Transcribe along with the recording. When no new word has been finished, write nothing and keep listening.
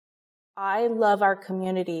I love our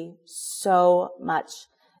community so much.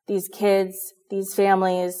 These kids, these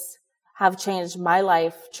families have changed my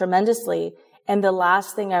life tremendously. And the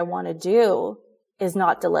last thing I want to do is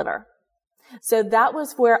not deliver. So that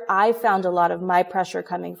was where I found a lot of my pressure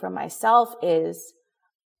coming from myself is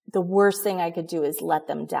the worst thing I could do is let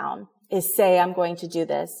them down, is say I'm going to do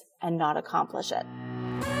this and not accomplish it.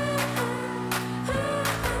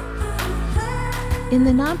 In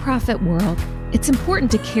the nonprofit world, it's important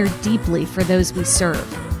to care deeply for those we serve.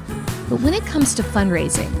 But when it comes to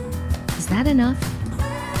fundraising, is that enough?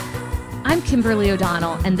 I'm Kimberly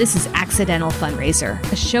O'Donnell, and this is Accidental Fundraiser,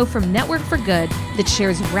 a show from Network for Good that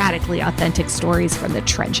shares radically authentic stories from the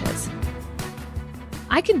trenches.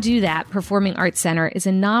 I Can Do That Performing Arts Center is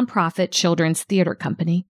a nonprofit children's theater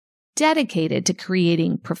company dedicated to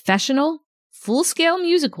creating professional, full-scale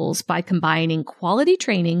musicals by combining quality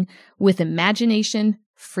training with imagination,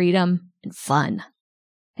 freedom, and fun.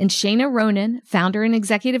 And Shana Ronan, founder and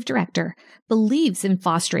executive director, believes in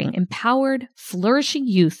fostering empowered, flourishing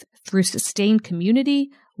youth through sustained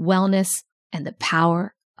community, wellness, and the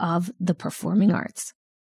power of the performing arts.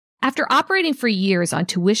 After operating for years on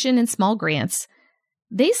tuition and small grants,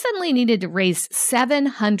 they suddenly needed to raise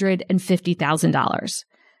 $750,000.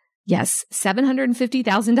 Yes,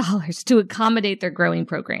 $750,000 to accommodate their growing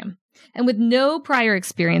program. And with no prior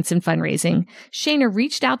experience in fundraising, Shana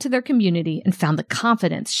reached out to their community and found the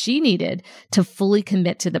confidence she needed to fully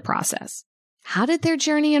commit to the process. How did their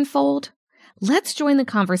journey unfold? Let's join the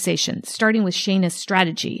conversation, starting with Shana's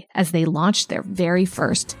strategy as they launched their very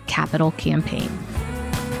first capital campaign.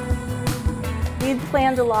 We'd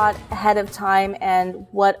planned a lot ahead of time, and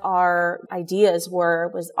what our ideas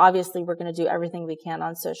was obviously we're going to do everything we can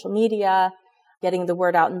on social media, getting the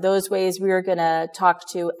word out in those ways. We were going to talk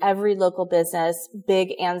to every local business,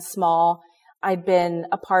 big and small. I'd been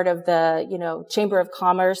a part of the, Chamber of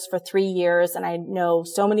Commerce for 3 years, and I know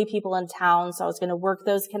so many people in town, so I was going to work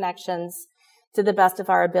those connections to the best of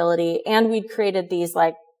our ability. And we'd created these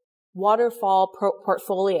waterfall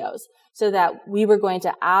portfolios so that we were going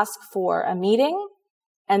to ask for a meeting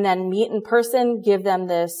and then meet in person, give them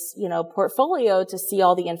this, portfolio to see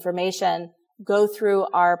all the information, go through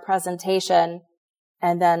our presentation,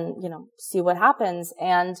 and then, see what happens.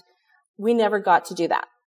 And we never got to do that.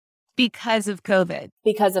 Because of COVID.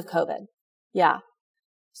 Because of COVID. Yeah.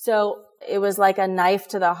 So it was like a knife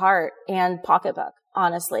to the heart and pocketbook,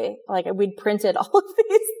 honestly. We'd printed all of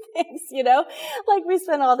these things, we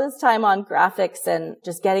spent all this time on graphics and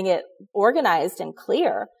just getting it organized and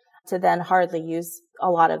clear to then hardly use a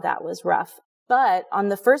lot of that was rough. But on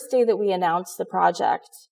the first day that we announced the project,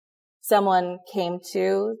 someone came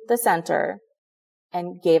to the center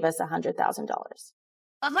and gave us $100,000.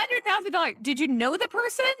 $100,000. Did you know the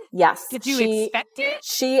person? Yes. Did you expect it?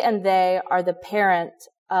 She and they are the parent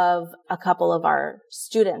of a couple of our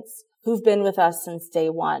students who've been with us since day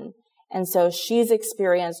one. And so she's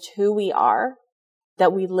experienced who we are,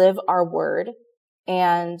 that we live our word,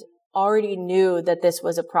 and already knew that this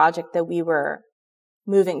was a project that we were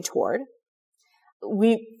moving toward.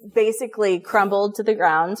 We basically crumbled to the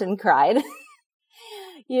ground and cried.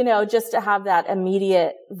 Just to have that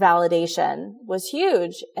immediate validation was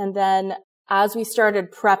huge. And then as we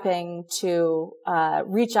started prepping to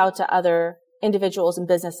reach out to other individuals and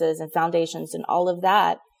businesses and foundations and all of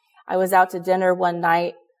that, I was out to dinner one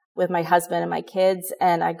night with my husband and my kids,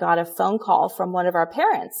 and I got a phone call from one of our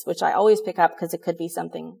parents, which I always pick up because it could be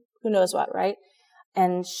something, who knows what, right?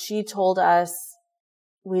 And she told us,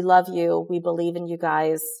 "We love you. We believe in you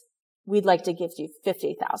guys. We'd like to give you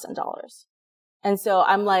 $50,000. And so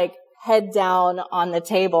I'm head down on the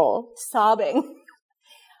table, sobbing.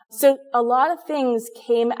 So a lot of things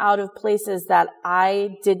came out of places that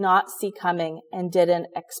I did not see coming and didn't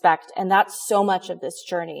expect. And that's so much of this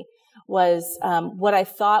journey was what I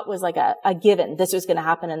thought was a given. This was going to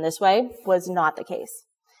happen in this way was not the case,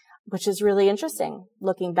 which is really interesting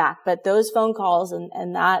looking back. But those phone calls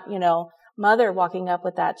and that, mother walking up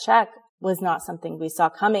with that check was not something we saw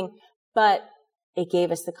coming, but it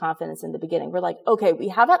gave us the confidence in the beginning. We're okay, we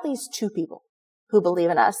have at least 2 people who believe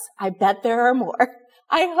in us. I bet there are more.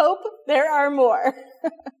 I hope there are more.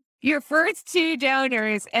 Your first 2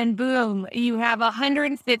 donors, and boom, you have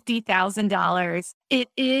 $150,000. It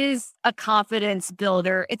is a confidence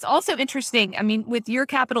builder. It's also interesting. I mean, with your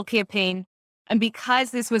capital campaign, and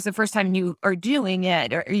because this was the first time you are doing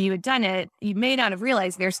it or you had done it, you may not have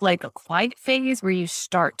realized there's a quiet phase where you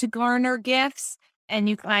start to garner gifts and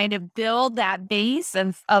you kind of build that base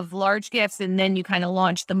of large gifts, and then you kind of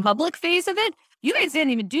launch the public phase of it. You guys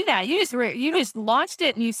didn't even do that. You just launched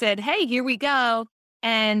it and you said, "Hey, here we go.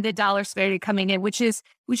 and the dollars started coming in, which is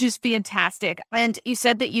fantastic. And you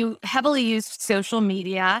said that you heavily used social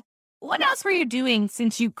media. What else were you doing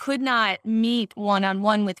since you could not meet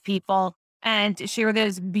one-on-one with people and share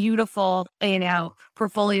those beautiful,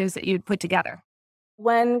 portfolios that you'd put together?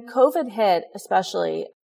 When COVID hit, especially,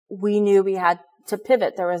 we knew we had to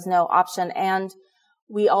pivot. There was no option. And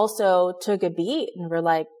we also took a beat and we're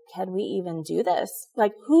like, can we even do this?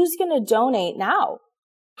 Like, who's going to donate now?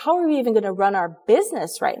 How are we even going to run our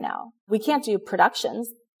business right now? We can't do productions.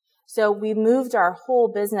 So we moved our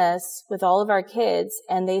whole business with all of our kids,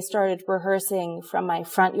 and they started rehearsing from my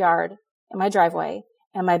front yard and my driveway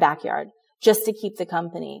and my backyard just to keep the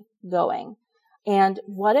company going. And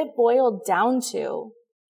what it boiled down to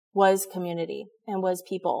was community and was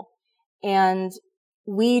people. And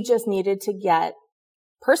we just needed to get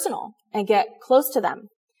personal and get close to them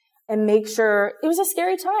and make sure. It was a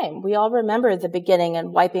scary time. We all remember the beginning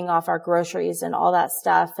and wiping off our groceries and all that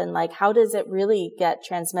stuff. And like, how does it really get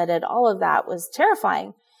transmitted? All of that was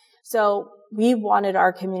terrifying. So we wanted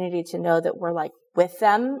our community to know that we're like with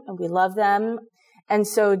them and we love them. And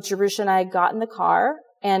so Jerusha and I got in the car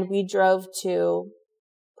and we drove to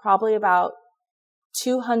probably about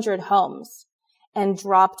 200 homes and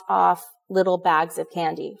dropped off little bags of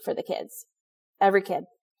candy for the kids, every kid.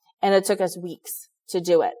 And it took us weeks to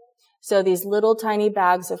do it. So these little tiny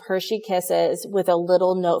bags of Hershey Kisses with a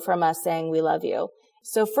little note from us saying, we love you.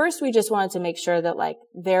 So first we just wanted to make sure that like,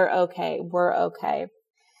 they're okay. We're okay.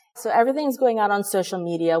 So everything's going out on social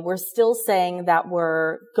media. We're still saying that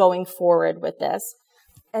we're going forward with this.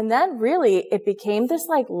 And then really it became this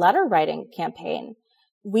like letter writing campaign.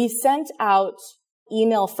 We sent out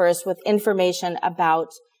email first with information about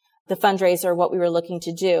the fundraiser, what we were looking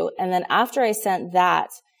to do. And then after I sent that,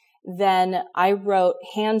 then I wrote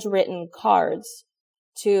handwritten cards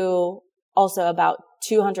to also about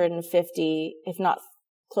 250, if not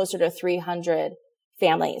closer to 300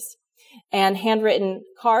 families. And handwritten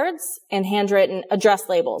cards and handwritten address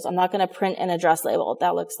labels. I'm not going to print an address label.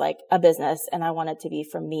 That looks like a business, and I want it to be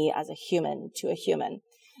from me as a human to a human.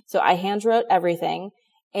 So I handwrote everything,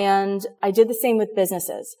 and I did the same with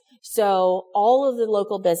businesses. So all of the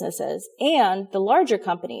local businesses and the larger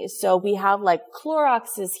companies. So we have like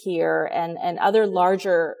Clorox is here and other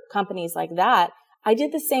larger companies like that. I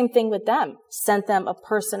did the same thing with them, sent them a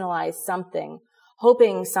personalized something,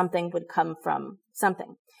 hoping something would come from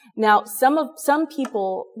something. Now, some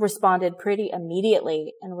people responded pretty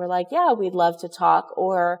immediately and were like, yeah, we'd love to talk,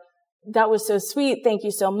 or that was so sweet. Thank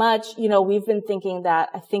you so much. We've been thinking that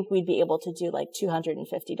I think we'd be able to do like $250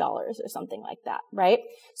 or something like that, right?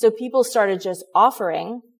 So people started just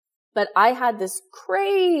offering, but I had this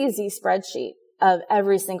crazy spreadsheet of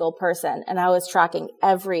every single person, and I was tracking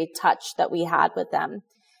every touch that we had with them.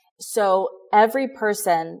 So every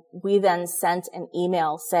person, we then sent an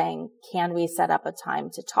email saying, can we set up a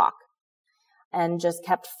time to talk? And just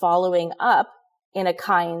kept following up in a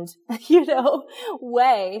kind,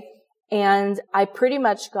 way. And I pretty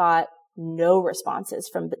much got no responses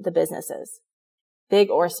from the businesses,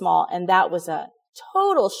 big or small. And that was a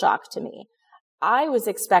total shock to me. I was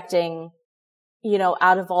expecting,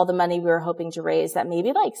 out of all the money we were hoping to raise, that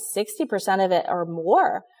maybe like 60% of it or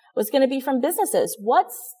more was going to be from businesses.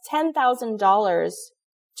 What's $10,000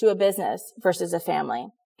 to a business versus a family?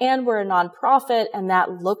 And we're a nonprofit, and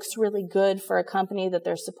that looks really good for a company that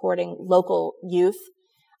they're supporting local youth.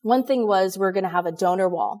 One thing was we're going to have a donor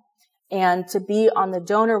wall. And to be on the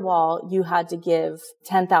donor wall, you had to give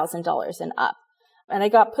 $10,000 and up. And I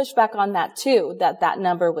got pushback on that too, that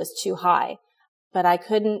number was too high. But I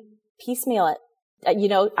couldn't piecemeal it.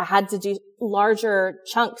 I had to do larger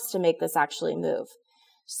chunks to make this actually move.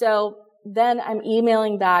 So then I'm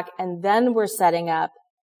emailing back, and then we're setting up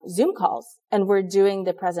Zoom calls, and we're doing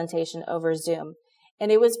the presentation over Zoom.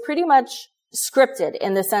 And it was pretty much scripted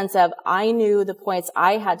in the sense of I knew the points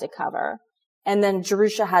I had to cover. And then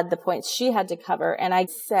Jerusha had the points she had to cover. And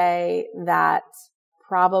I'd say that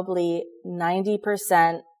probably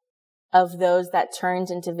 90% of those that turned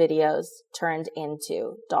into videos turned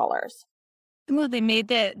into dollars. Well, they made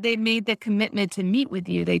the commitment to meet with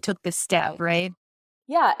you. They took the step, right?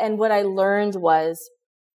 Yeah. And what I learned was,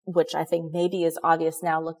 which I think maybe is obvious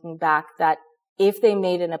now looking back, that if they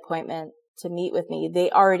made an appointment to meet with me,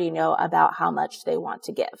 they already know about how much they want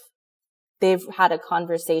to give. They've had a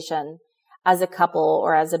conversation as a couple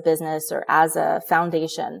or as a business or as a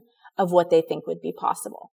foundation of what they think would be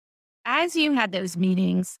possible. As you had those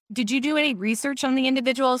meetings, did you do any research on the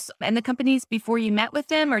individuals and the companies before you met with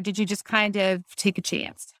them, or did you just kind of take a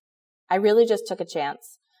chance? I really just took a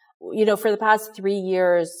chance. for the past 3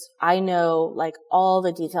 years, I know like all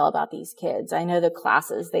the detail about these kids. I know the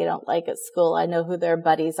classes they don't like at school. I know who their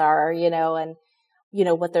buddies are, and,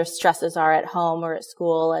 what their stresses are at home or at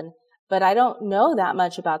school. But I don't know that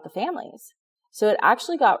much about the families. So it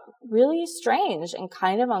actually got really strange and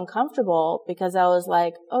kind of uncomfortable because I was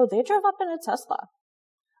like, oh, they drove up in a Tesla.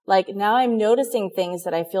 Like now I'm noticing things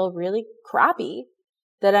that I feel really crappy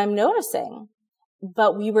that I'm noticing.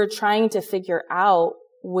 But we were trying to figure out,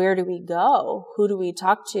 where do we go? Who do we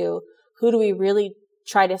talk to? Who do we really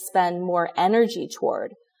try to spend more energy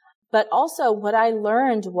toward? But also what I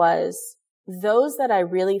learned was those that I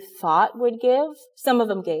really thought would give, some of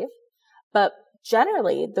them gave, but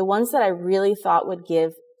generally the ones that I really thought would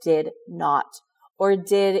give did not, or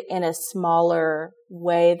did in a smaller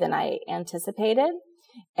way than I anticipated.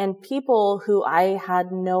 And people who I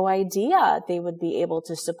had no idea they would be able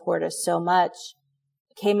to support us so much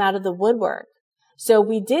came out of the woodwork. So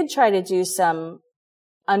we did try to do some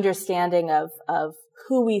understanding of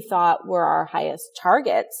who we thought were our highest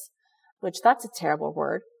targets, which that's a terrible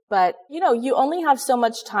word. But, you only have so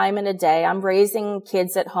much time in a day. I'm raising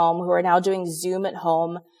kids at home who are now doing Zoom at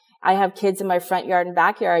home. I have kids in my front yard and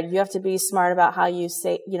backyard. You have to be smart about how you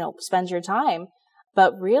spend your time.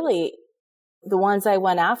 But really, the ones I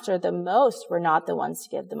went after the most were not the ones to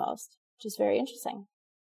give the most, which is very interesting.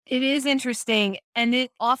 It is interesting, and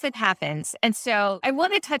it often happens. And so I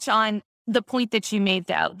want to touch on the point that you made,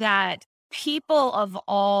 though, that people of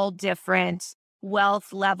all different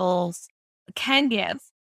wealth levels can give,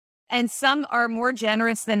 and some are more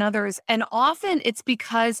generous than others. And often it's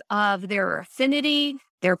because of their affinity,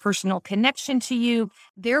 their personal connection to you,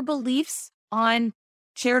 their beliefs on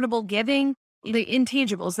charitable giving, the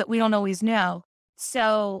intangibles that we don't always know.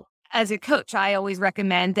 So as a coach, I always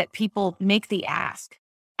recommend that people make the ask.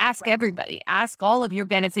 Ask everybody, ask all of your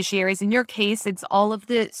beneficiaries. In your case, it's all of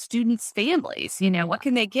the students' families. What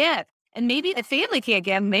can they give? And maybe the family can't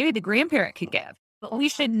give, maybe the grandparent can give. But we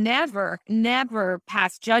should never, never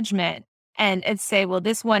pass judgment and say, well,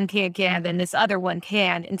 this one can't give and this other one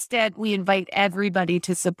can. Instead, we invite everybody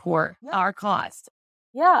to support our cause.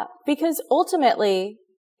 Yeah, because ultimately,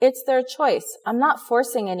 it's their choice. I'm not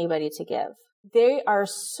forcing anybody to give. They are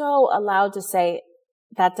so allowed to say,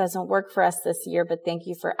 that doesn't work for us this year, but thank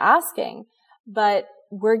you for asking. But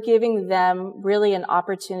we're giving them really an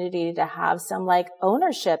opportunity to have some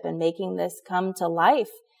ownership in making this come to life.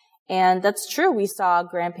 And that's true. We saw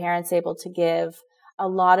grandparents able to give. A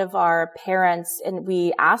lot of our parents, and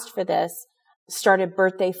we asked for this, started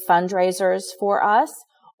birthday fundraisers for us,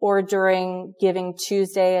 or during Giving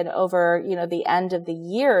Tuesday and over, the end of the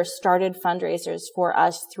year, started fundraisers for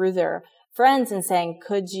us through their friends and saying,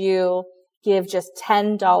 could you give just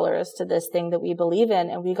 $10 to this thing that we believe in?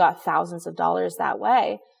 And we got thousands of dollars that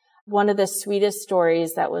way. One of the sweetest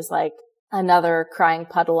stories that was like another crying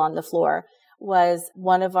puddle on the floor was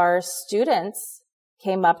one of our students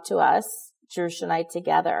came up to us, Jerush and I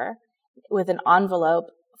together, with an envelope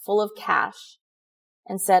full of cash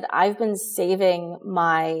and said, I've been saving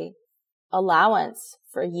my allowance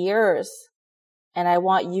for years and I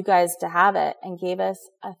want you guys to have it, and gave us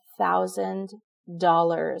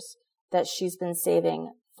 $1,000 that she's been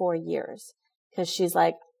saving for years. Because she's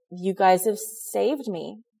like, you guys have saved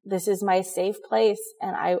me. This is my safe place,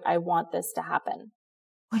 and I want this to happen.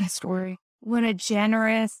 What a story. What a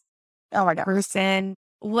generous person.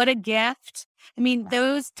 What a gift. I mean,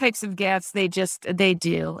 those types of gifts, they touch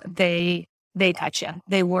you.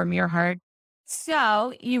 They warm your heart.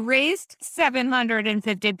 So you raised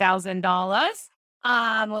 $750,000. We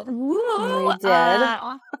did.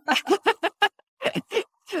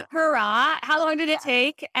 Hurrah. How long did it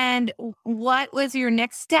take? And what was your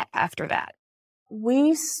next step after that?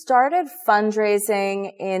 We started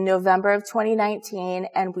fundraising in November of 2019,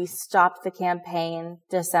 and we stopped the campaign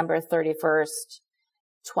December 31st,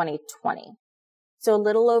 2020. So a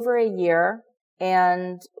little over a year.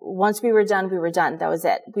 And once we were done, we were done. That was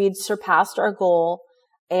it. We'd surpassed our goal,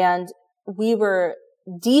 and we were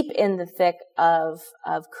deep in the thick of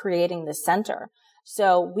creating the center.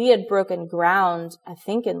 So we had broken ground, I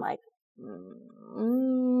think in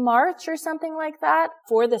March or something like that,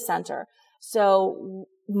 for the center. So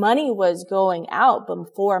money was going out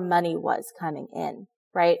before money was coming in,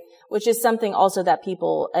 right? Which is something also that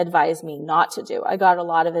people advise me not to do. I got a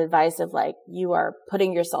lot of advice of you are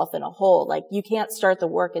putting yourself in a hole. You can't start the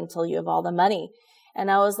work until you have all the money. And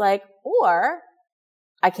I was like, or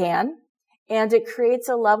I can. And it creates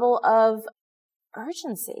a level of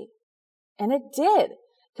urgency. And it did,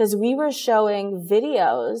 because we were showing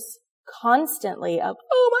videos constantly of,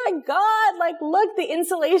 oh my God, like, look, the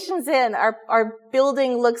insulation's in. Our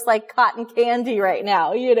building looks like cotton candy right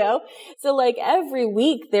now, you know? So like every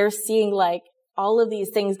week they're seeing like all of these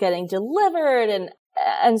things getting delivered,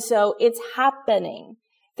 and so it's happening.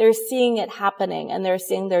 They're seeing it happening, and they're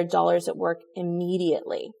seeing their dollars at work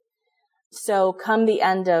immediately. So come the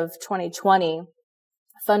end of 2020,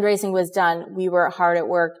 fundraising was done. We were hard at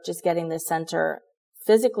work just getting the center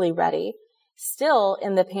physically ready. Still,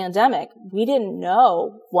 in the pandemic, we didn't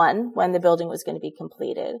know, one, when the building was going to be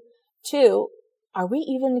completed. Two, are we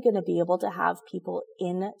even going to be able to have people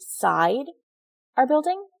inside our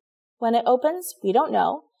building when it opens? We don't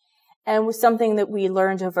know. And something that we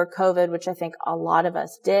learned over COVID, which I think a lot of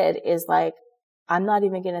us did, is like, I'm not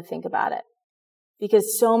even going to think about it,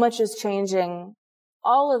 because so much is changing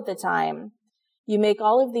all of the time. You make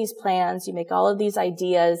all of these plans, you make all of these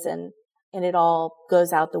ideas, and it all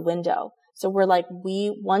goes out the window. So we're like,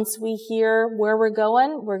 once we hear where we're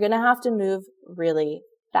going, we're going to have to move really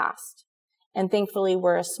fast. And thankfully,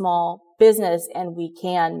 we're a small business and we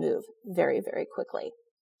can move very, very quickly.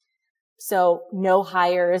 So no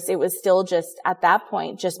hires. It was still just, at that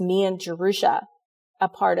point, just me and Jerusha, a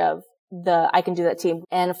part of the I Can Do That team.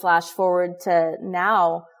 And flash forward to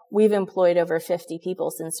now, we've employed over 50 people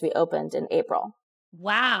since we opened in April.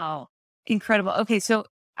 Wow. Incredible. Okay. So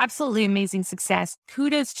absolutely amazing success.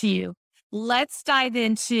 Kudos to you. Let's dive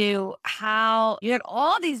into how you had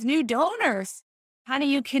all these new donors. How do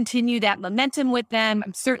you continue that momentum with them?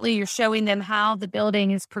 Certainly you're showing them how the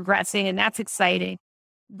building is progressing, and that's exciting.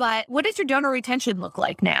 But what does your donor retention look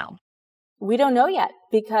like now? We don't know yet,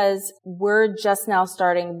 because we're just now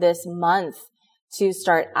starting this month to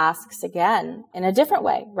start asks again in a different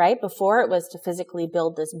way, right? Before it was to physically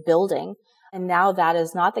build this building, and now that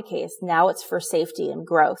is not the case. Now it's for safety and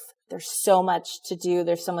growth. There's so much to do.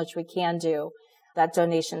 There's so much we can do that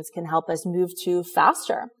donations can help us move to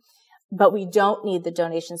faster. But we don't need the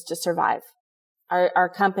donations to survive. Our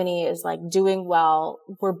company is like doing well.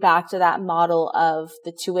 We're back to that model of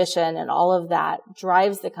the tuition, and all of that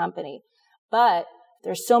drives the company. But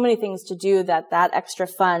there's so many things to do that extra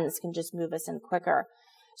funds can just move us in quicker.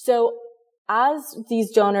 So as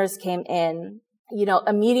these donors came in, you know,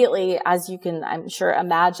 immediately, as you can, I'm sure,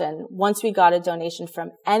 imagine, once we got a donation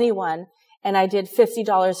from anyone, and I did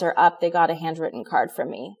 $50 or up, they got a handwritten card from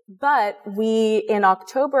me. But we, in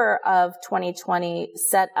October of 2020,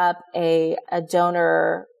 set up a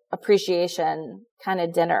donor appreciation kind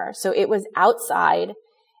of dinner. So it was outside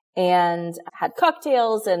and had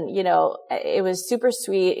cocktails, and, you know, it was super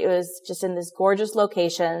sweet. It was just in this gorgeous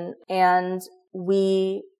location. And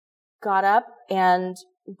we got up and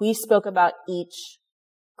we spoke about each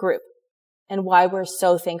group and why we're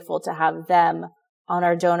so thankful to have them on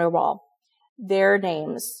our donor wall. Their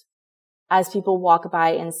names, as people walk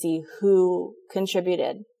by and see who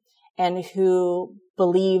contributed and who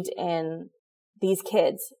believed in these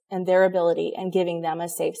kids and their ability and giving them a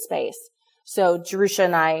safe space. So Jerusha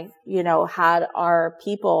and I, you know, had our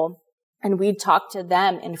people, and we'd talk to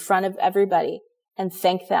them in front of everybody and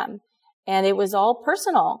thank them. And it was all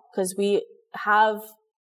personal, because we have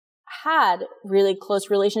had really close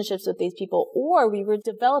relationships with these people, or we were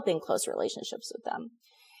developing close relationships with them.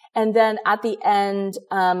 And then at the end,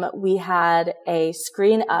 we had a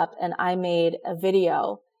screen up, and I made a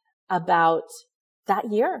video about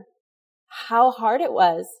that year, how hard it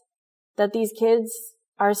was, that these kids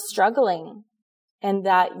are struggling, and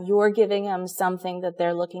that you're giving them something that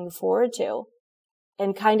they're looking forward to,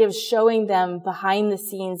 and kind of showing them behind the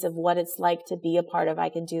scenes of what it's like to be a part of I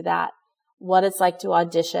Can Do That, what it's like to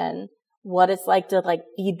audition, what it's like to like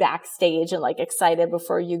be backstage and like excited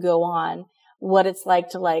before you go on, what it's like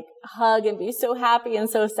to like hug and be so happy and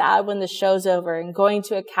so sad when the show's over, and going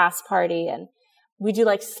to a cast party. And we do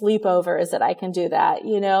like sleepovers at I Can Do That,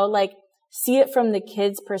 you know, like see it from the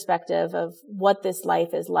kids' perspective of what this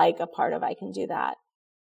life is like a part of I Can Do That.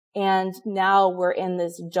 And now we're in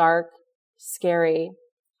this dark, scary,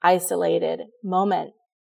 isolated moment,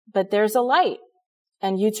 but there's a light,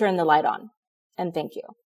 and you turn the light on, and thank you.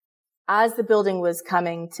 As the building was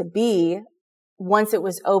coming to be, once it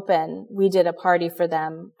was open, we did a party for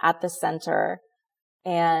them at the center,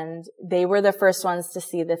 and they were the first ones to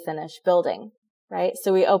see the finished building, right?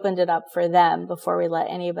 So we opened it up for them before we let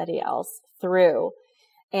anybody else through.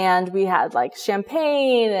 And we had like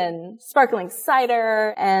champagne and sparkling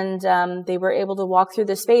cider, and they were able to walk through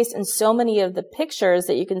the space. And so many of the pictures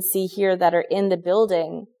that you can see here that are in the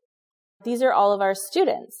building, these are all of our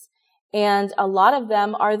students. And a lot of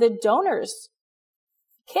them are the donors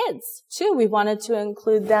kids too. We wanted to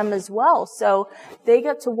include them as well. So they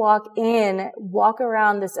get to walk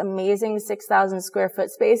around this amazing 6,000 square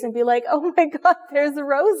foot space and be like, oh my God, there's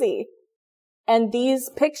Rosie. And these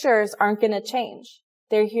pictures aren't going to change.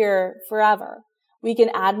 They're here forever. We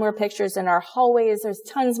can add more pictures in our hallways. There's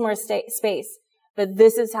tons more space, but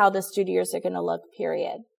this is how the studios are going to look,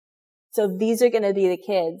 period. So these are going to be the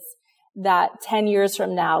kids that 10 years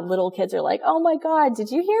from now, little kids are like, oh my God,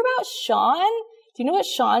 did you hear about Sean? Do you know what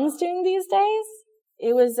Sean's doing these days?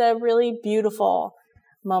 It was a really beautiful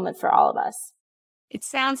moment for all of us. It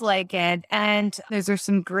sounds like it. And those are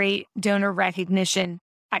some great donor recognition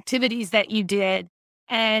activities that you did.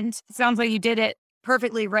 And it sounds like you did it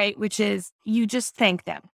perfectly right, which is you just thank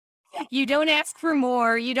them. You don't ask for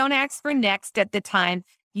more. You don't ask for next at the time.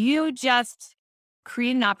 You just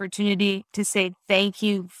create an opportunity to say thank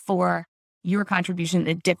you for your contribution,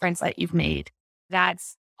 the difference that you've made.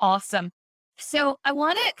 That's awesome. So I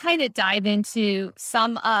want to kind of dive into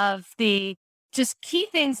some of the just key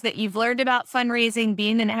things that you've learned about fundraising,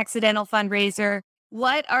 being an accidental fundraiser.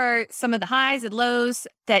 What are some of the highs and lows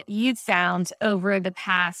that you've found over the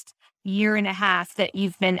past year and a half that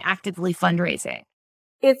you've been actively fundraising?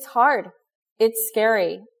 It's hard. It's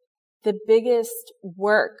scary. The biggest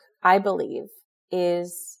work, I believe,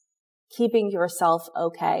 is keeping yourself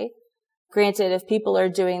okay. Granted, if people are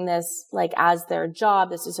doing this like as their job,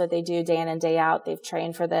 this is what they do day in and day out, they've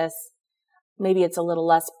trained for this, maybe it's a little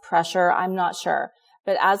less pressure. I'm not sure.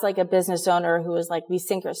 But as like a business owner who is like, we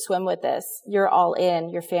sink or swim with this, you're all in,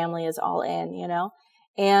 your family is all in, you know,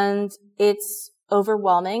 and it's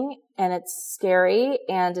overwhelming and it's scary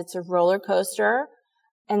and it's a roller coaster.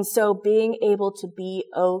 And so being able to be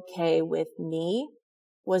okay with me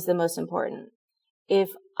was the most important. If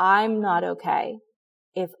I'm not okay,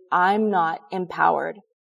 if I'm not empowered,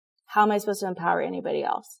 how am I supposed to empower anybody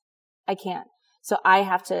else? I can't. So I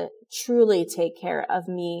have to truly take care of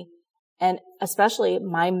me and especially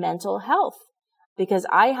my mental health, because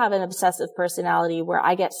I have an obsessive personality where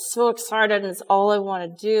I get so excited and it's all I want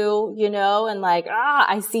to do, you know, and like,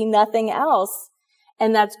 I see nothing else.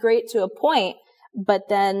 And that's great to a point, but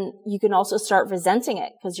then you can also start resenting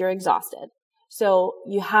it because you're exhausted. So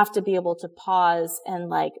you have to be able to pause and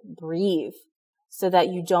like breathe so that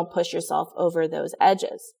you don't push yourself over those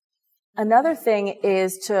edges. Another thing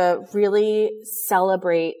is to really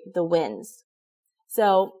celebrate the wins.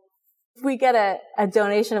 So if we get a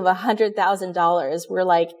donation of $100,000, we're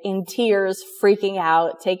like in tears, freaking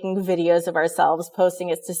out, taking videos of ourselves, posting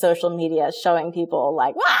it to social media, showing people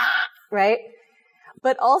like, wah! Right?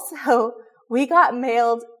 But also we got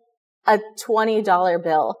mailed a $20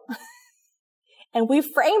 bill and we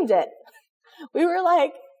framed it. We were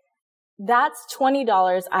like, that's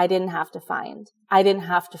 $20 I didn't have to find. I didn't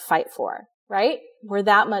have to fight for, right? We're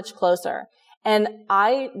that much closer. And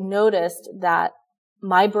I noticed that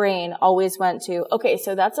my brain always went to, okay,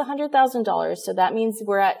 so that's $100,000. So that means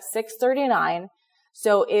we're at 639.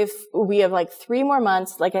 So if we have like 3 more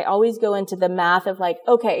months, like I always go into the math of like,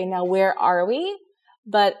 okay, now where are we?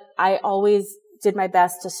 But I always did my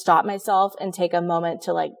best to stop myself and take a moment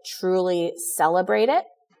to like truly celebrate it.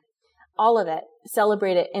 All of it.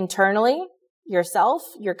 Celebrate it internally, yourself,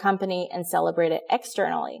 your company, and celebrate it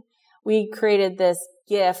externally. We created this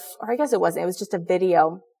GIF, or I guess it was just a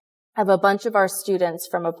video of a bunch of our students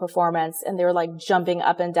from a performance, and they were like jumping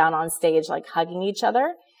up and down on stage, like hugging each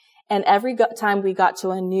other. And every time we got to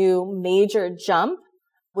a new major jump,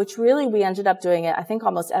 which really we ended up doing it, I think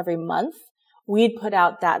almost every month, we'd put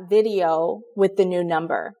out that video with the new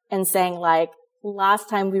number and saying like, last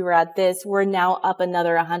time we were at this, we're now up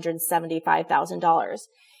another $175,000.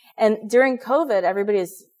 And during COVID, everybody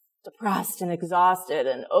is depressed and exhausted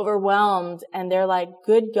and overwhelmed. And they're like,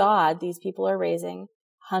 good God, these people are raising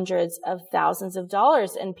hundreds of thousands of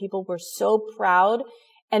dollars. And people were so proud.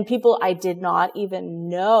 And people I did not even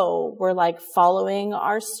know were like following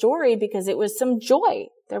our story because it was some joy.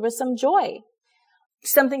 There was some joy.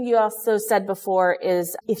 Something you also said before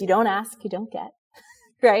is if you don't ask, you don't get.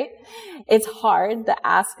 Right? It's hard. The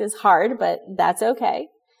ask is hard, but that's okay.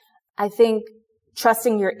 I think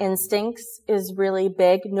trusting your instincts is really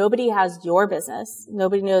big. Nobody has your business.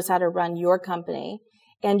 Nobody knows how to run your company.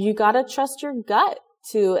 And you got to trust your gut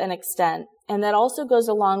to an extent. And that also goes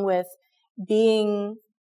along with being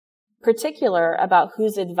particular about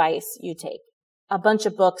whose advice you take. A bunch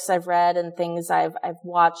of books I've read and things I've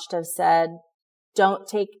watched have said, don't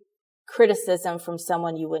take criticism from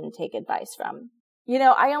someone you wouldn't take advice from. You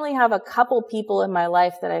know, I only have a couple people in my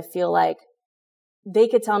life that I feel like they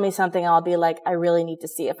could tell me something and I'll be like, I really need to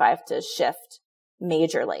see if I have to shift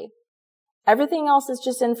majorly. Everything else is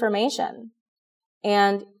just information.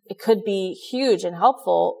 And it could be huge and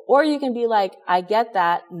helpful, or you can be like, I get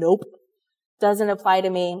that. Nope. Doesn't apply to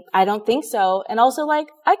me. I don't think so. And also like,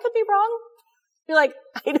 I could be wrong. You're like,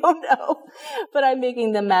 I don't know, but I'm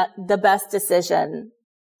making the best decision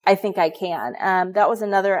I think I can. That was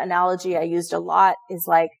another analogy I used a lot, is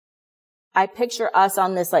like, I picture us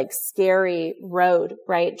on this like scary road,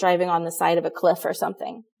 right? Driving on the side of a cliff or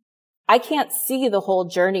something. I can't see the whole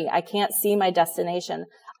journey. I can't see my destination.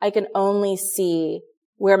 I can only see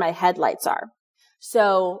where my headlights are.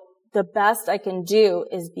 So the best I can do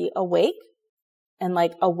is be awake and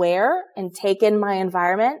like aware and take in my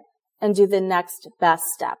environment and do the next best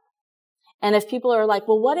step. And if people are like,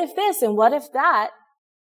 well, what if this and what if that?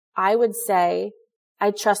 I would say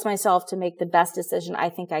I trust myself to make the best decision I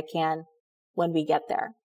think I can when we get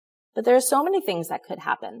there. But there are so many things that could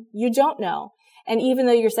happen. You don't know. And even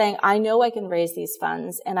though you're saying, I know I can raise these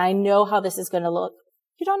funds and I know how this is going to look,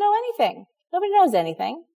 you don't know anything. Nobody knows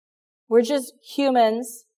anything. We're just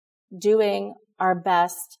humans doing our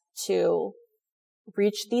best to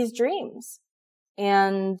reach these dreams.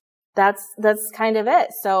 And that's kind of it.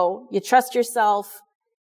 So you trust yourself.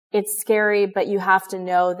 It's scary, but you have to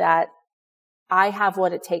know that I have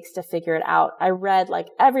what it takes to figure it out. I read like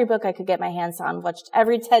every book I could get my hands on, watched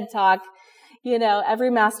every TED Talk, every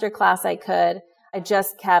master class I could. I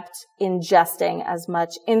just kept ingesting as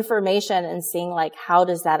much information and seeing like, how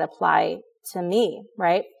does that apply to me,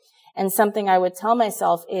 right? And something I would tell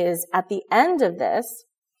myself is at the end of this,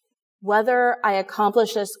 whether I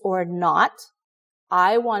accomplish this or not,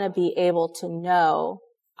 I want to be able to know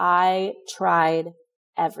I tried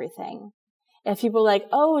everything. If people are like,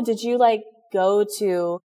 oh, did you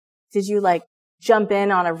jump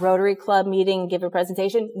in on a Rotary Club meeting and give a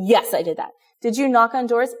presentation? Yes, I did that. Did you knock on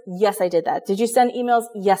doors? Yes, I did that. Did you send emails?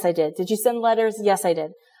 Yes, I did. Did you send letters? Yes, I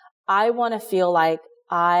did. I want to feel like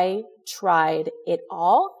I tried it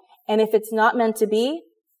all. And if it's not meant to be,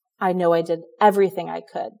 I know I did everything I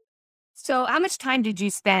could. So how much time did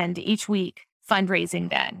you spend each week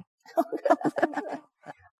fundraising then?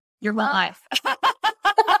 Your whole life.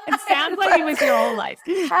 It sounds like it was your whole life.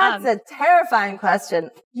 That's a terrifying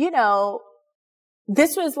question.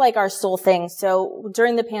 This was like our sole thing. So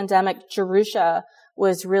during the pandemic, Jerusha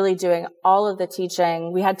was really doing all of the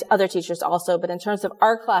teaching. We had other teachers also, but in terms of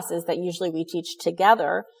our classes that usually we teach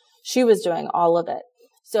together, she was doing all of it.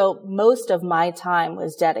 So most of my time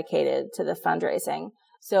was dedicated to the fundraising.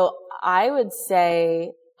 So I would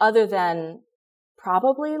say, other than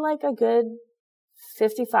probably like a good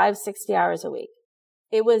 55, 60 hours a week,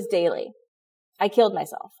 it was daily. I killed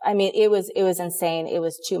myself. I mean, it was insane. It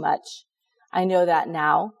was too much. I know that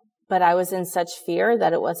now, but I was in such fear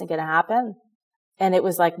that it wasn't going to happen. And it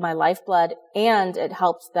was like my lifeblood. And it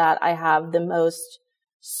helped that I have the most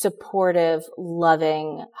supportive,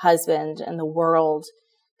 loving husband in the world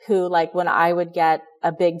who, like, when I would get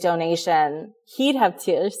a big donation, he'd have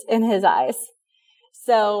tears in his eyes.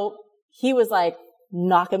 So he was like,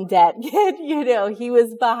 knock him dead, kid. He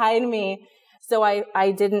was behind me. So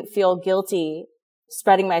I didn't feel guilty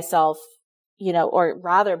spreading myself, or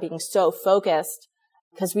rather being so focused,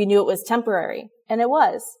 because we knew it was temporary, and it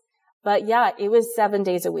was. But yeah, it was 7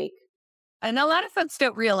 days a week. And a lot of folks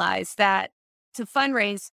don't realize that to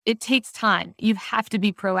fundraise, it takes time. You have to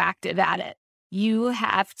be proactive at it. You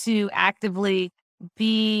have to actively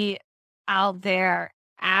be out there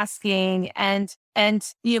asking and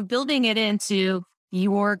building it into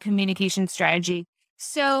your communication strategy.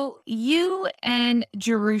 So you and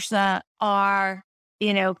Jerusha are,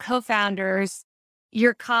 co-founders,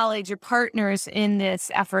 your colleagues, your partners in this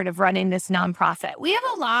effort of running this nonprofit. We have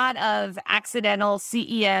a lot of accidental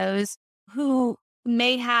CEOs who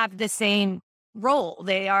may have the same role.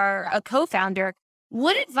 They are a co-founder.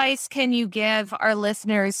 What advice can you give our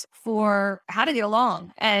listeners for how to get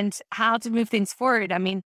along and how to move things forward? I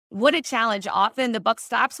mean, what a challenge. Often the buck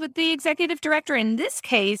stops with the executive director. In this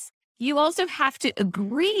case, you also have to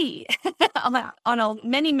agree on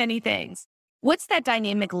many, many things. What's that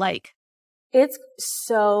dynamic like? It's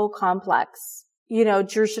so complex.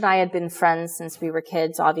 Jerusha and I had been friends since we were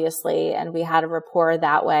kids, obviously, and we had a rapport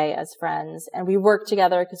that way as friends. And we worked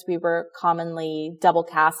together because we were commonly double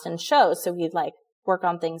cast in shows. So we'd work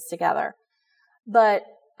on things together. But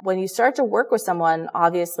when you start to work with someone,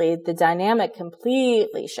 obviously the dynamic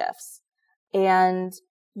completely shifts. And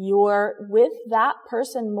you're with that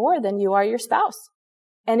person more than you are your spouse.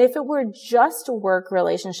 And if it were just a work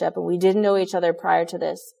relationship and we didn't know each other prior to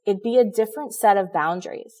this, it'd be a different set of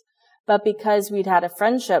boundaries. But because we'd had a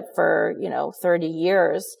friendship for, 30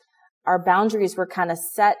 years, our boundaries were kind of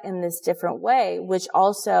set in this different way, which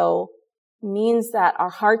also means that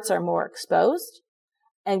our hearts are more exposed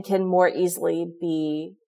and can more easily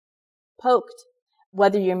be poked,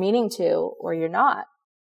 whether you're meaning to or you're not.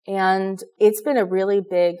 And it's been a really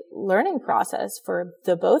big learning process for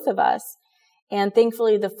the both of us. And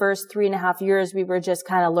thankfully, the first 3.5 years, we were just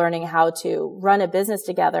kind of learning how to run a business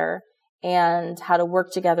together and how to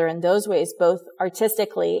work together in those ways, both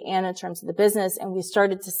artistically and in terms of the business. And we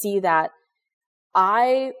started to see that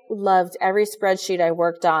I loved every spreadsheet I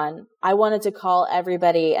worked on. I wanted to call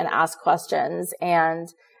everybody and ask questions. And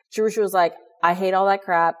Jerusha was like, I hate all that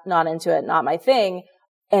crap, not into it, not my thing.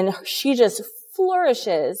 And she just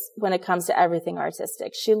flourishes when it comes to everything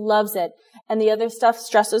artistic. She loves it. And the other stuff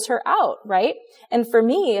stresses her out, right? And for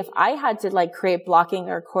me, if I had to like create blocking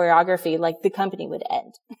or choreography, like the company would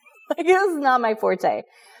end. Like it was not my forte.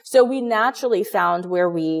 So we naturally found where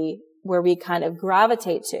we kind of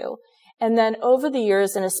gravitate to. And then over the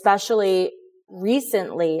years, and especially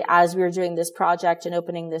recently, as we were doing this project and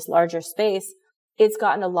opening this larger space, it's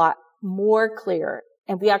gotten a lot more clear.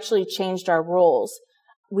 And we actually changed our roles.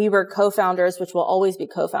 We were co-founders, which will always be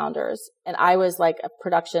co-founders. And I was like a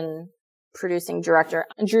producing director,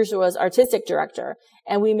 and Jerusha was artistic director.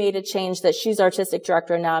 And we made a change that she's artistic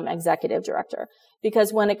director, and now I'm executive director.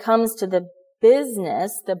 Because when it comes to the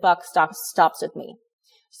business, the buck stops with me.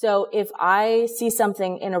 So if I see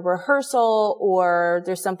something in a rehearsal or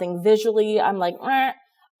there's something visually, I'm like,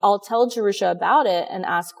 I'll tell Jerusha about it and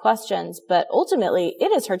ask questions, but ultimately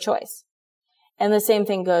it is her choice. And the same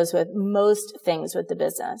thing goes with most things with the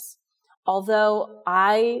business. Although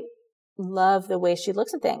I love the way she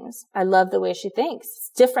looks at things, I love the way she thinks.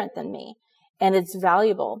 It's different than me and it's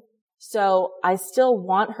valuable. So I still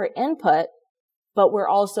want her input, but we're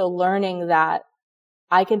also learning that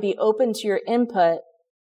I can be open to your input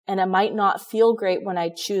and it might not feel great when I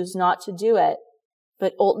choose not to do it,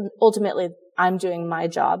 but ultimately I'm doing my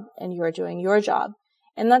job and you're doing your job.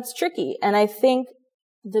 And that's tricky. And I think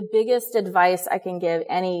the biggest advice I can give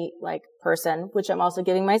any like person, which I'm also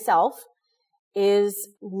giving myself, is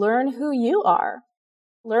learn who you are.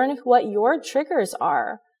 Learn what your triggers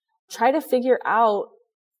are. Try to figure out,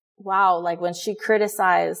 wow, like when she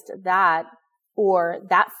criticized that or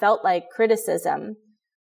that felt like criticism,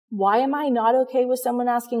 why am I not okay with someone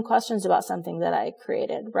asking questions about something that I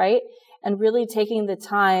created, right? And really taking the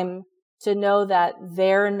time to know that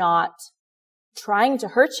they're not trying to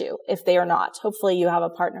hurt you if they are not. Hopefully you have a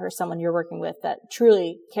partner or someone you're working with that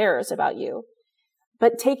truly cares about you.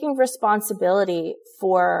 But taking responsibility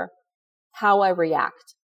for how I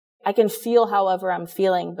react. I can feel however I'm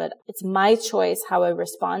feeling, but it's my choice how I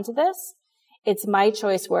respond to this. It's my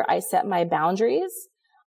choice where I set my boundaries.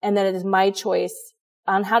 And then it is my choice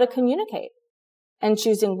on how to communicate and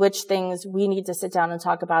choosing which things we need to sit down and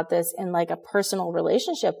talk about this in like a personal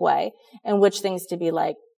relationship way and which things to be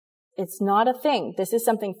like, it's not a thing. This is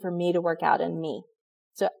something for me to work out in me.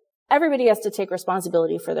 So everybody has to take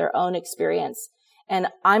responsibility for their own experience. And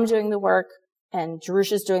I'm doing the work and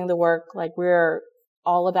Jerusha's doing the work. Like we're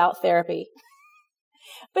all about therapy.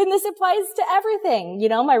 But this applies to everything. You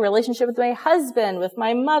know, my relationship with my husband, with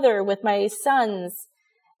my mother, with my sons.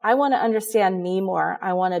 I want to understand me more.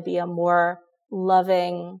 I want to be a more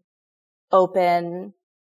loving, open,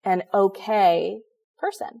 and okay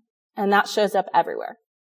person. And that shows up everywhere,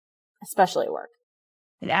 especially at work.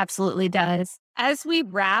 It absolutely does. As we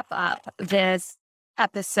wrap up this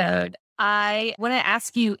episode, I want to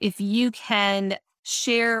ask you if you can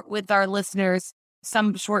share with our listeners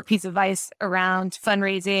some short piece of advice around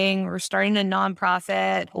fundraising or starting a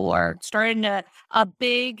nonprofit or starting a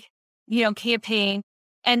big, campaign.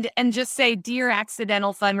 And just say, dear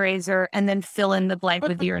accidental fundraiser, and then fill in the blank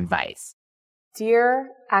with your advice.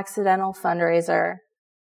 Dear accidental fundraiser,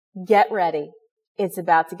 get ready. It's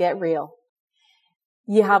about to get real.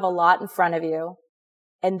 You have a lot in front of you,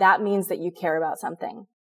 and that means that you care about something.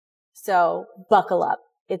 So buckle up.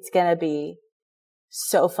 It's going to be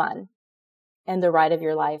so fun and the ride of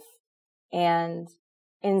your life. And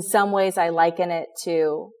in some ways, I liken it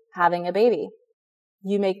to having a baby.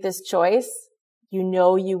 You make this choice. You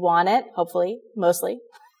know you want it, hopefully, mostly.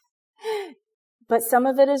 But some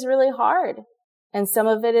of it is really hard. And some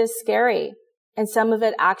of it is scary. And some of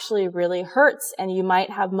it actually really hurts. And you might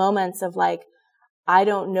have moments of like, I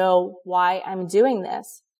don't know why I'm doing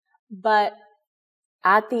this. But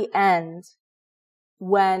at the end,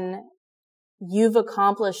 when you've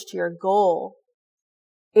accomplished your goal,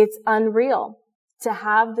 it's unreal to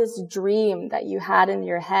have this dream that you had in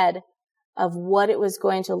your head of what it was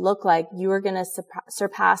going to look like. You were going to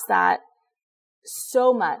surpass that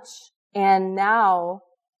so much. And now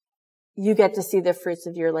you get to see the fruits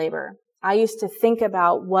of your labor. I used to think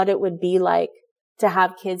about what it would be like to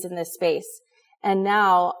have kids in this space. And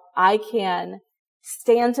now I can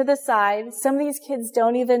stand to the side. Some of these kids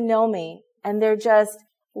don't even know me, and they're just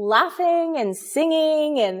laughing and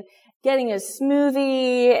singing and getting a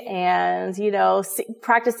smoothie and,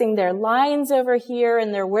 practicing their lines over here,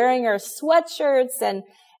 and they're wearing our sweatshirts, and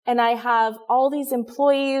I have all these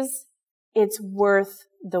employees. It's worth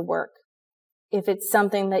the work. If it's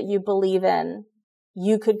something that you believe in,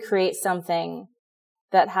 you could create something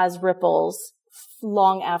that has ripples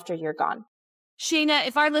long after you're gone. Shana,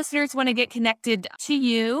 if our listeners want to get connected to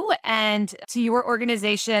you and to your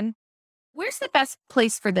organization, where's the best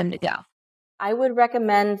place for them to go? I would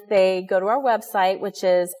recommend they go to our website, which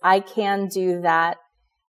is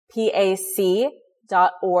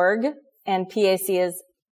iCanDoThat.org, and PAC is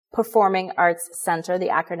Performing Arts Center, the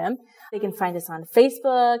acronym. They can find us on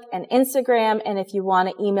Facebook and Instagram, and if you want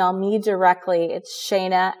to email me directly, it's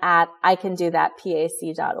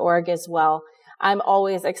Shana@iCanDoThatPAC.org as well. I'm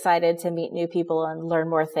always excited to meet new people and learn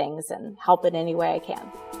more things and help in any way I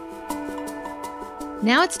can.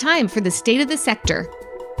 Now it's time for the State of the Sector,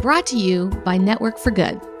 brought to you by Network for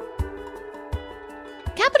Good.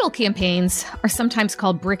 Capital campaigns are sometimes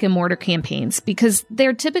called brick and mortar campaigns because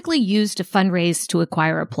they're typically used to fundraise to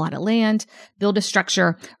acquire a plot of land, build a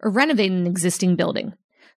structure, or renovate an existing building.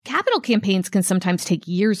 Capital campaigns can sometimes take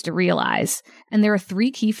years to realize, and there are 3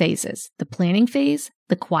 key phases: the planning phase,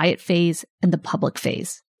 the quiet phase, and the public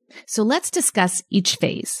phase. So let's discuss each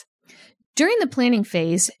phase. During the planning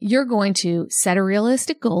phase, you're going to set a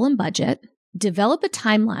realistic goal and budget, develop a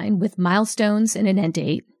timeline with milestones and an end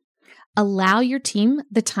date, allow your team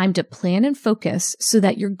the time to plan and focus so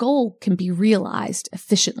that your goal can be realized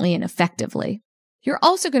efficiently and effectively. You're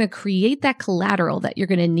also going to create that collateral that you're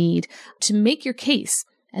going to need to make your case,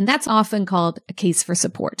 and that's often called a case for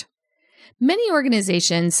support. Many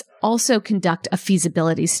organizations also conduct a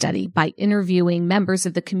feasibility study by interviewing members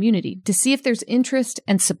of the community to see if there's interest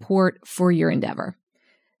and support for your endeavor.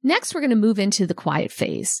 Next, we're going to move into the quiet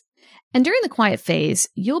phase. And during the quiet phase,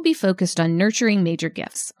 you'll be focused on nurturing major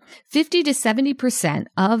gifts. 50 to 70%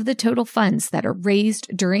 of the total funds that are raised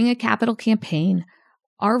during a capital campaign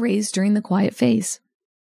are raised during the quiet phase.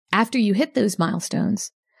 After you hit those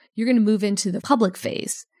milestones, you're going to move into the public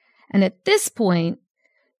phase. And at this point,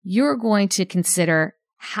 you're going to consider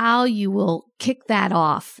how you will kick that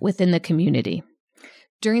off within the community.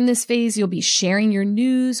 During this phase, you'll be sharing your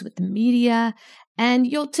news with the media, and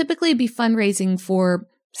you'll typically be fundraising for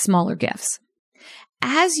smaller gifts.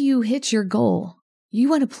 As you hit your goal, you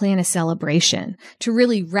want to plan a celebration to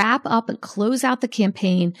really wrap up and close out the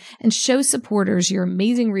campaign and show supporters your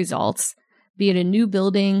amazing results, be it a new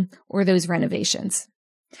building or those renovations.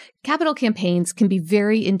 Capital campaigns can be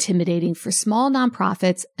very intimidating for small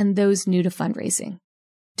nonprofits and those new to fundraising.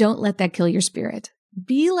 Don't let that kill your spirit.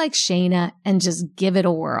 Be like Shana and just give it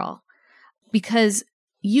a whirl, because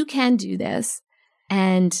you can do this,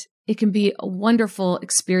 and it can be a wonderful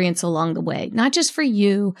experience along the way, not just for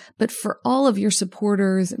you, but for all of your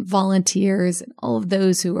supporters and volunteers and all of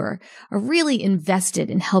those who are really invested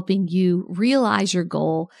in helping you realize your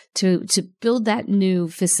goal to build that new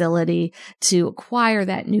facility, to acquire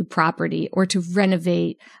that new property, or to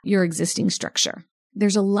renovate your existing structure.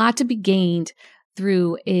 There's a lot to be gained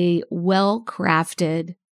through a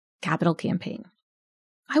well-crafted capital campaign.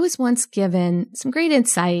 I was once given some great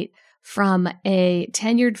insight from a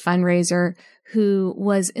tenured fundraiser who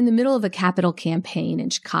was in the middle of a capital campaign in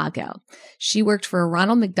Chicago. She worked for a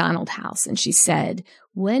Ronald McDonald House, and she said,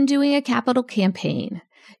 when doing a capital campaign,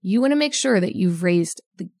 you want to make sure that you've raised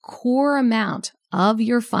the core amount of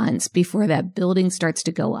your funds before that building starts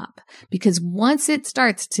to go up. Because once it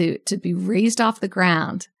starts to be raised off the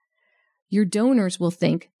ground, your donors will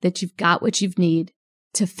think that you've got what you need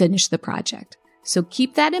to finish the project. So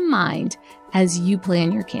keep that in mind as you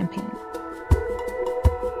plan your campaign.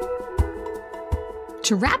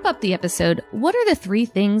 To wrap up the episode, what are the 3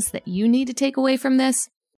 things that you need to take away from this?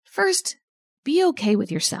 First, be okay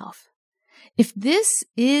with yourself. If this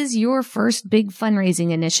is your first big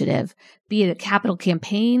fundraising initiative, be it a capital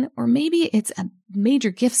campaign or maybe it's a major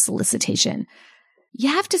gift solicitation, you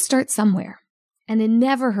have to start somewhere. And it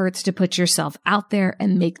never hurts to put yourself out there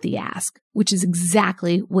and make the ask, which is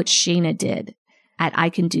exactly what Shana did at I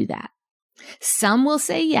Can Do That. Some will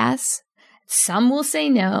say yes, some will say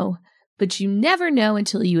no, but you never know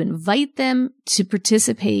until you invite them to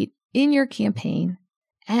participate in your campaign.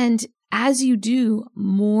 And as you do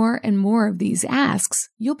more and more of these asks,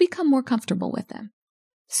 you'll become more comfortable with them.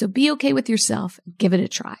 So be okay with yourself, give it a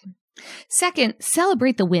try. Second,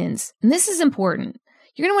 celebrate the wins. And this is important.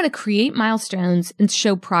 You're going to want to create milestones and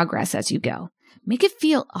show progress as you go. Make it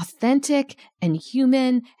feel authentic and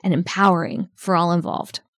human and empowering for all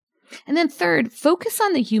involved. And then third, focus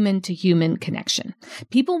on the human-to-human connection.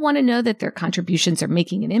 People want to know that their contributions are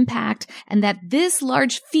making an impact and that this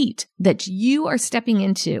large feat that you are stepping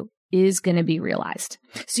into is going to be realized.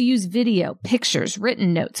 So use video, pictures,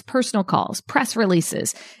 written notes, personal calls, press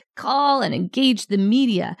releases, call and engage the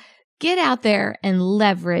media. Get out there and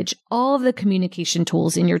leverage all of the communication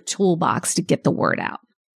tools in your toolbox to get the word out.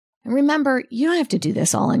 And remember, you don't have to do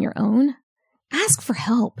this all on your own. Ask for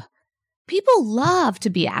help. People love to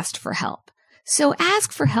be asked for help. So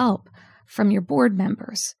ask for help from your board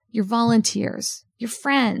members, your volunteers, your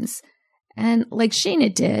friends, and like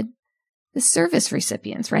Shayna did, the service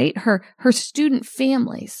recipients, right? Her student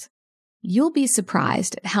families. You'll be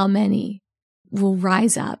surprised at how many will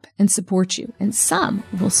rise up and support you, and some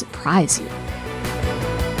will surprise you.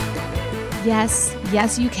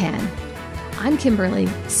 Yes, you can. I'm Kimberly.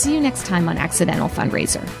 See you next time on Accidental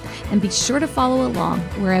Fundraiser. And be sure to follow along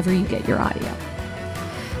wherever you get your audio.